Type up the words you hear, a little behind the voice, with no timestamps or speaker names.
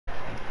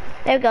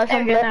There we go,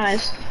 some blips.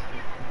 Nice.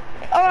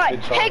 Alright,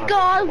 hey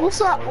guys,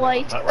 what's up,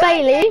 wait?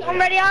 Bailey? I'm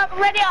ready up, I'm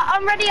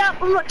ready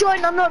up. I'm not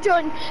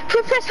joining.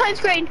 Press home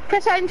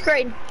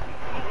screen.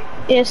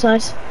 Yes,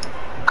 nice.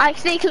 I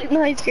accidentally clicked the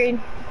home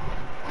screen.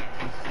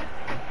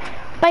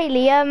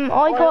 Bailey, I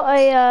got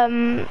a,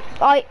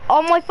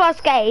 on my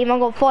first game, I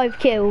got 5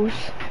 kills.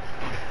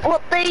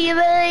 What do you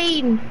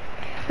mean?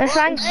 Let's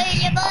land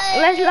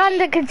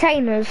the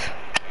containers.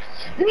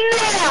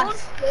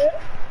 Yes.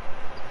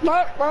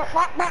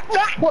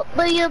 What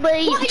do you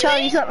mean?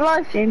 Charlie's not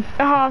live stream.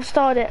 I've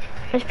started.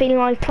 It's been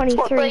like 23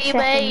 What do you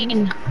seconds.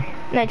 mean?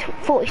 No,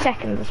 40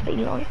 seconds it's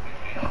been like.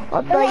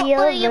 What do What you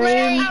do you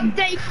mean? mean?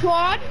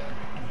 Daquan.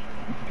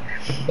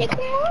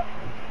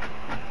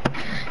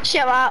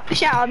 Shout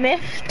out,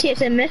 Myth,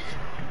 TSM Myth.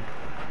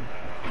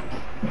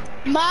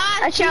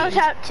 Shout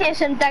out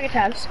TSM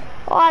Daggertabs.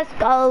 Let's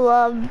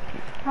go,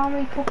 How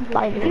many copies?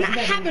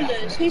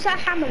 Hammerlers. Who's that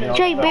Hammerlers?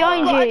 Jake,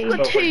 behind you. I've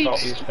got 2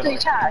 blue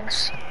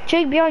tags.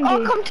 Jake, behind you.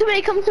 Oh, come to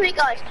me,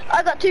 guys.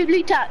 I got 2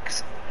 blue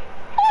tags.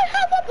 I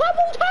have a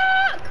purple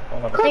tag.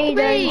 No, you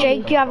don't,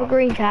 Jake. You have a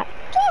green tag.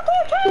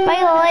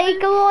 Bailey,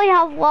 can I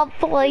have one,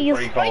 please? Are you a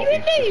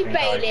noob,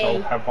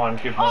 Bailey?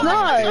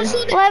 No.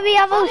 Let me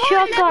have a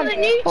shotgun.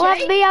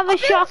 Let me have a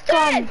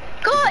shotgun.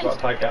 Guys.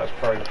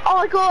 Oh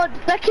my god,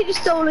 that kid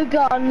just stole a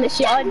gun.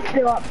 Literally, I'd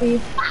fill up for you.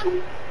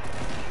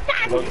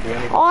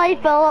 I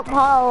fill up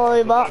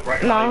Harley, but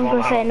no, I'm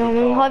gonna say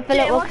no. I fill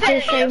up with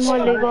the same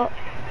Harley, but.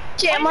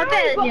 Jay, am I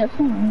better than you?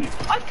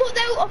 I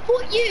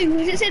thought you,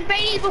 because it said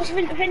Bailey was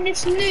when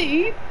this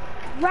noob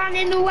ran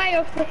in the way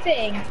of the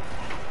thing.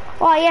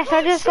 Oh yes,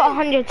 I just got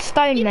 100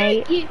 stone,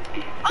 mate. Look.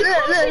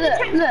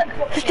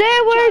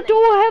 Stairway to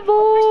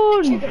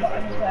heaven!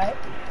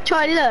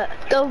 Try look.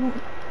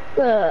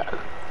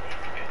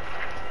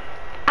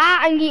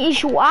 I'm getting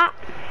shot.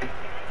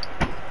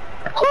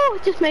 Oh,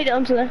 I just made it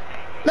onto there.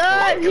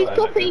 No, he's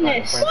copying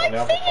this. My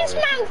thing is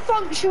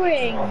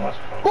malfunctioning.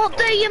 What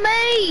do you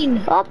mean?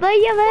 What do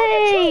you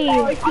mean?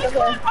 I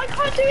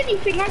can't do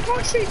anything. I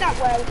can't shoot that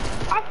well.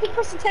 I have to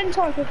press it 10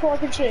 times before I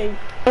can shoot.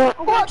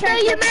 What do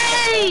you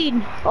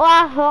mean?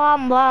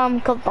 I'm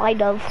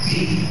kind of.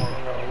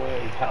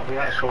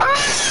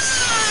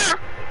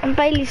 And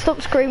Bailey,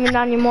 stop screaming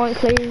down your mic,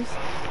 please.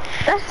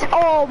 That's,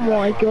 oh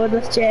my god,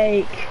 that's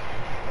Jake.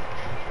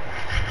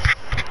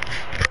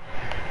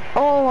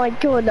 Oh my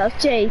god,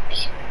 that's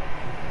Jake.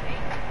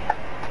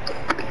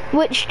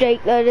 Which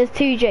Jake though? There's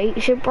 2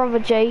 Jakes, your brother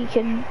Jake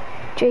and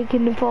Jake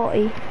in the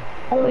party.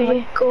 Oh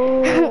my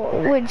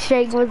god. Which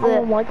Jake was it?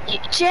 Oh my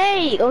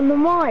Jake on the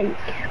mic.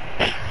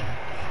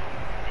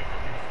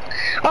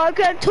 I'll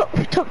go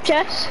top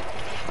chest.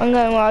 I'm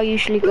going where I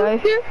usually go.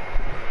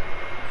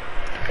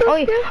 Oh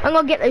yeah, I'm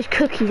gonna get those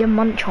cookies and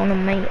munch on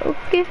them, mate.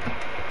 Okay.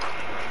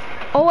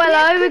 Oh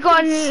hello, we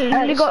got.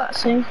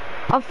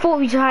 I thought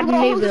we just had a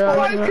new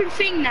broken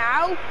thing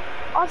now.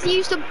 I've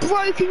used a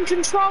broken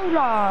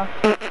controller.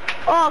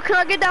 Oh, can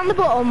I get down the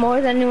bottom, or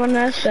is anyone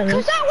else done?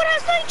 Because that one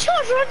has no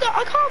charger.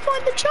 I can't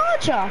find the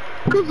charger.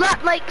 Because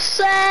that makes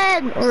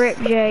sense. Rip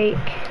Jake.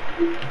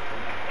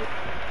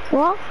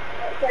 What?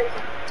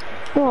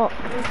 What?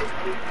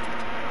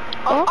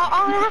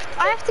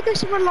 I have to go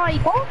somewhere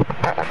like.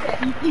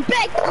 You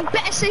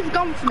better save a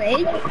gun for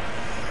me.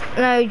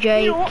 No,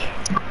 Jake. You know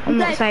I'm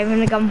not saving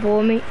the gun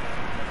for me.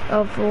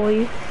 Or for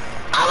you.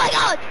 Oh my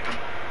god!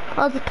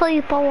 Oh, the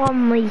people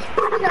on me.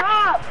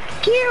 Stop!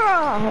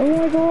 Kira! Oh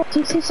my god,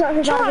 you say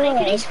something about Charlie,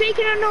 can you speak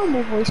in a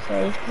normal voice,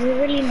 please? Because it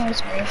really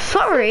annoys me.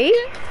 Sorry?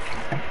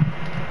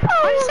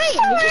 I'm saying,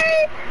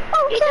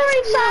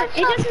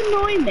 it does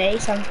annoy me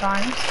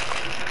sometimes.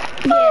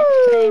 Yeah,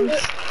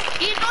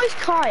 it annoys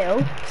Kyle.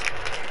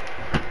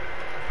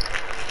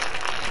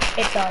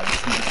 It does.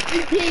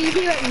 He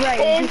went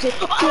rage.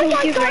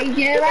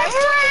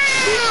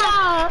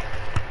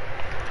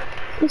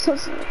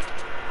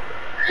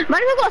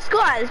 Man, I've got a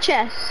squat at the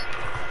chest.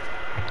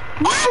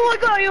 Oh my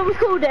god, you almost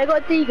called it. I got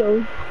a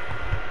deagle.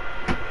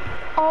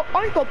 Oh,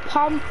 I got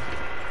pump.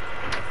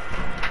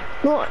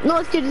 Not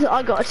as good as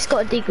I got. I just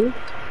got a deagle.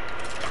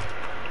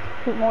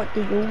 What more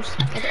deagles?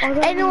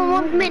 Anyone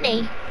want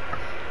mini?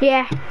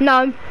 Yeah,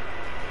 no.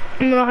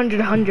 I'm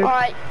 100.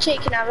 Alright,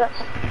 Jake can have it.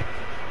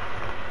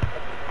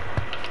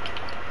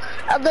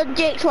 And then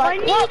Jake's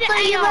like, what do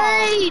you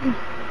mean?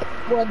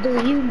 What do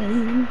you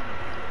mean?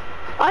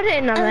 I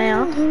didn't know they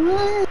are.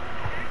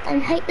 I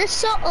hate this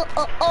song.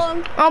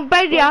 Oh,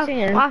 baby,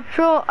 I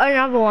saw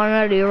another one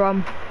earlier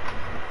on.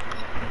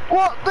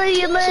 What do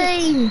you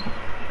mean?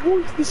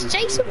 It's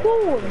Jason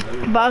Bourne.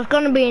 But I was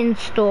gonna be in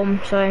Storm,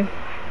 so.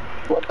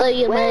 What do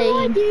you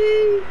mean?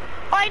 You?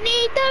 I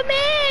need the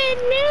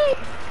mini.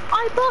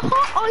 I'm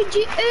behind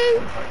you.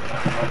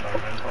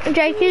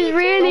 Jake is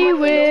really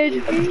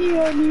weird. I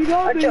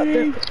dropped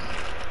it.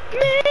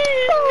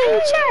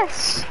 Mini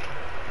chest.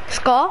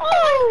 Scott?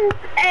 Oh,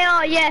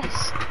 AR,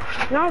 yes.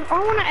 No, I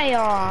want an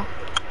AR.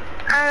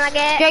 And I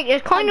get. Jake,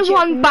 there's kind of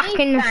one back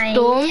in the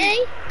Storm.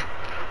 Did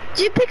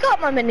you pick up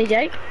my mini,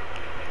 Jake?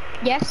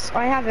 Yes,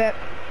 I have it.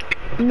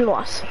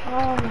 Nice.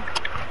 Oh.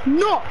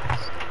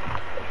 Nice.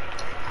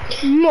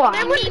 What?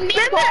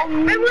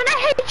 Remember when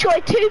I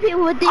headshot 2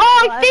 people with this?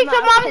 Oh, I see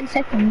someone! 10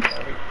 seconds.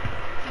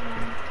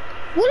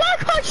 Well, I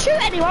can't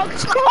shoot anyone.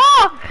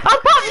 Oh! I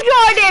popped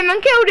shot him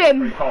and killed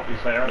him!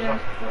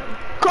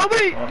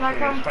 Copy!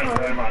 Thank you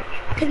very much.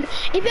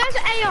 If there's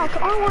an AR,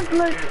 I want to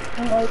look.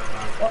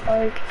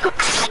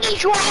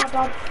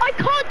 I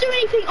can't do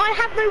anything. I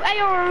have no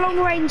AR or a long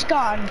range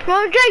gun.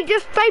 Well, Jake,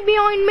 just stay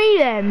behind me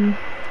then.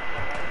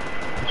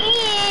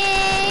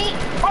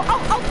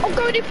 I'm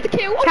going in for the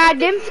kill.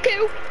 Tagged him.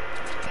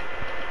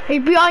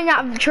 He's behind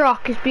that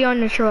truck. He's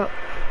behind the truck.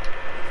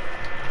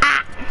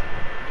 Ah!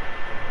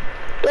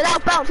 But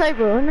that'll bounce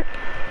over, won't it?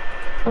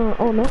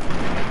 Oh no.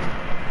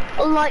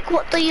 Like,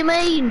 what do you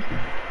mean?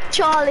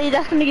 Charlie,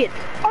 that's gonna get...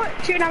 Oh,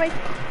 shooting at me.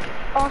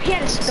 Oh, he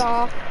had a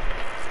scar.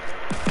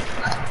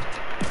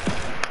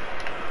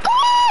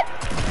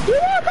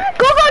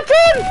 Go,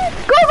 Tim!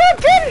 Go,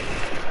 Tim!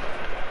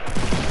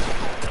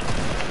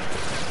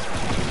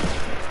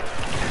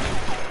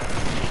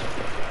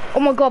 Oh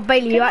my god,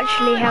 Bailey, you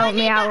actually helped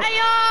me out.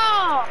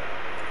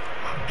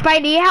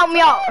 Bailey, you helped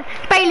me out.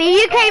 Bailey,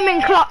 you came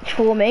in clutch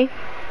for me.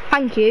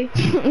 Thank you.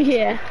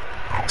 Yeah.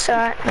 It's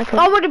alright. Okay.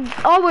 I would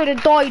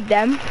have died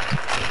then.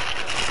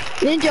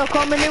 Ninja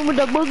coming in with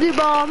a boogie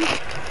bomb.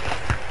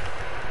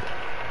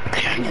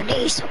 Get on your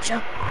knees, soldier.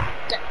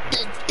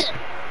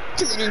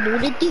 Wait,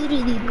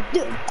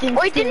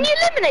 didn't you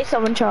eliminate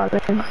someone, Charlie?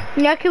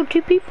 Yeah, I killed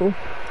 2 people.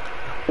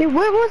 Yeah,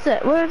 where was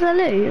it? Where was I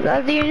lose? That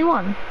was the only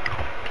one.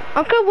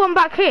 I killed one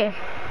back here.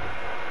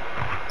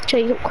 So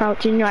you got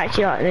crouching, you're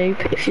actually like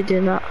noob if you're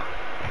doing that.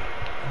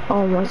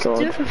 Oh my god.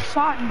 Do it for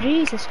fun,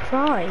 Jesus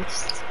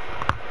Christ.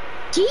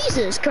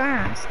 Jesus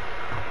Christ.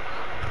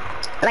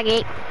 Like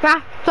it.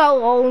 That's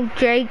so old,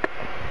 Jake.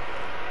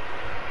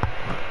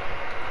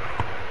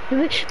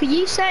 But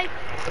you say,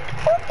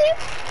 okay.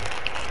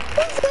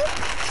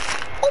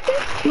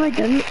 No, I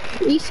didn't.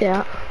 You say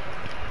that.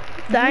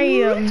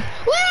 Damn. We're not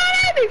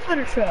aiming for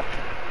the truck.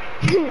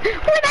 We're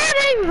not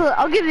aiming for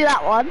I'll give you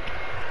that one.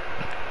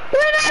 We're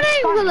not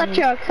aiming for the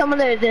truck. Someone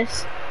loot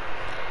this.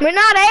 We're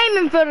not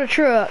aiming for the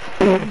truck.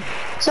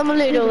 Someone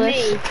loot all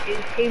this.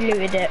 Who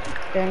looted it?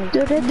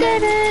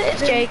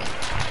 It's Jake.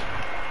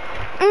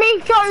 I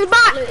mean, shot in the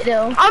back.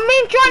 I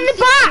mean, shot in the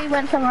back. He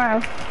went somewhere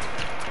else.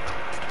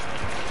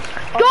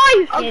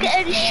 Guys! I'll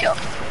get a shot.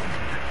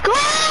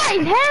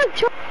 Guys,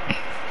 help!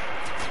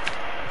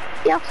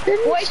 Justin?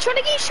 What, he's trying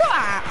to get shot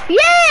at?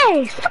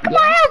 Yes! Look at my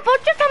health. I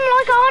just done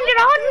like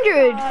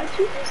 100.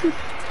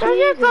 I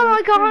just done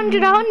like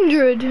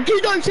 100.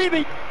 You don't see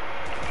me.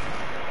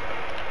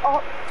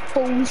 Oh,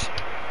 fools.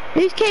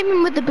 Who came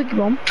in with the boogie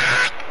bomb?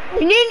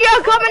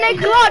 Ninja coming in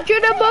clutch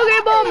with the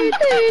boogie bomb.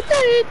 Got it!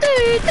 Got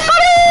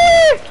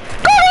it!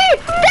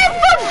 Dead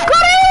bomb!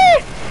 Got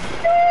it!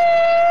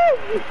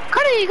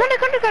 Got it! Got it!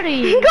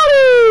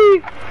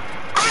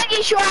 I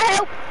get shot at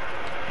help.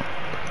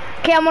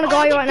 Okay, I'm on a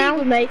guy right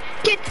now. Mate.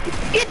 Get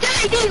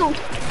Daddy Deagle.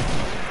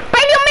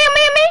 Bailey, on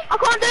me! I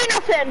can't do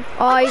nothing.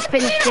 Oh, he's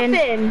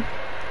finishing.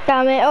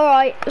 Damn it,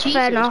 alright,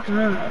 fair enough.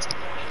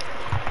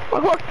 I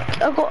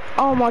got,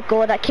 oh my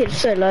god, that kid's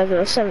so low,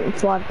 level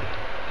 71.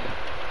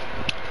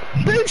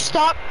 Boost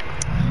up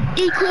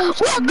equals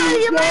what do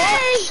you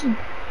mean?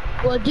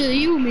 What do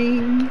you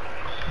mean?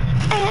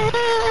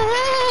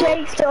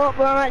 Jake, stop,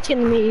 or I'm actually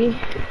gonna meet you.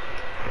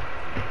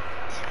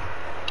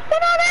 We're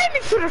not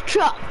aiming for the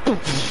truck.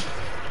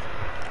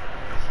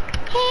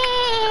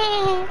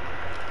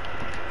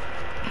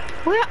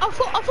 I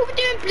thought we were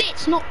doing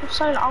blitz, not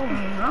solo. Oh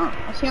no!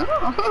 I see.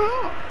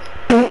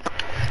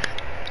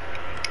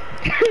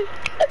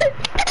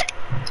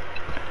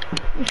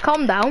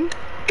 Calm down.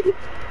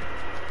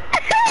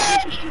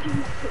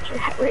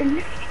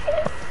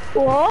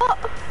 What?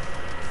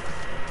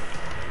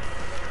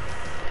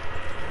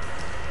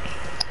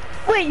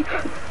 Wait.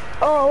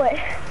 Oh wait.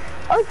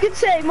 I was gonna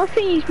say my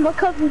thingy's my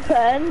cousin's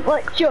pen,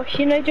 like Josh.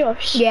 You know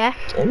Josh? Yeah.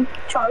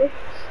 Charlie.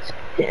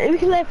 We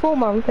can play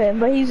 4-man with him,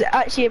 but he's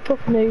actually a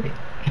proper noob.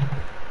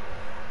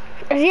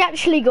 Has he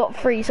actually got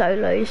 3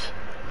 solos?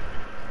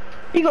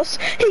 He got so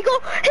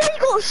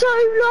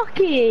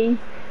lucky.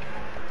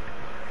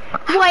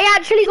 Well, he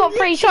actually got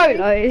 3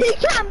 solos. He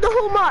camped the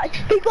whole match.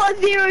 He got a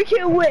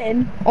 0-kill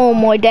win. Oh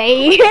my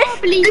days.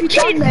 The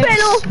kid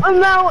fell off a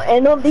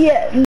mountain on the end.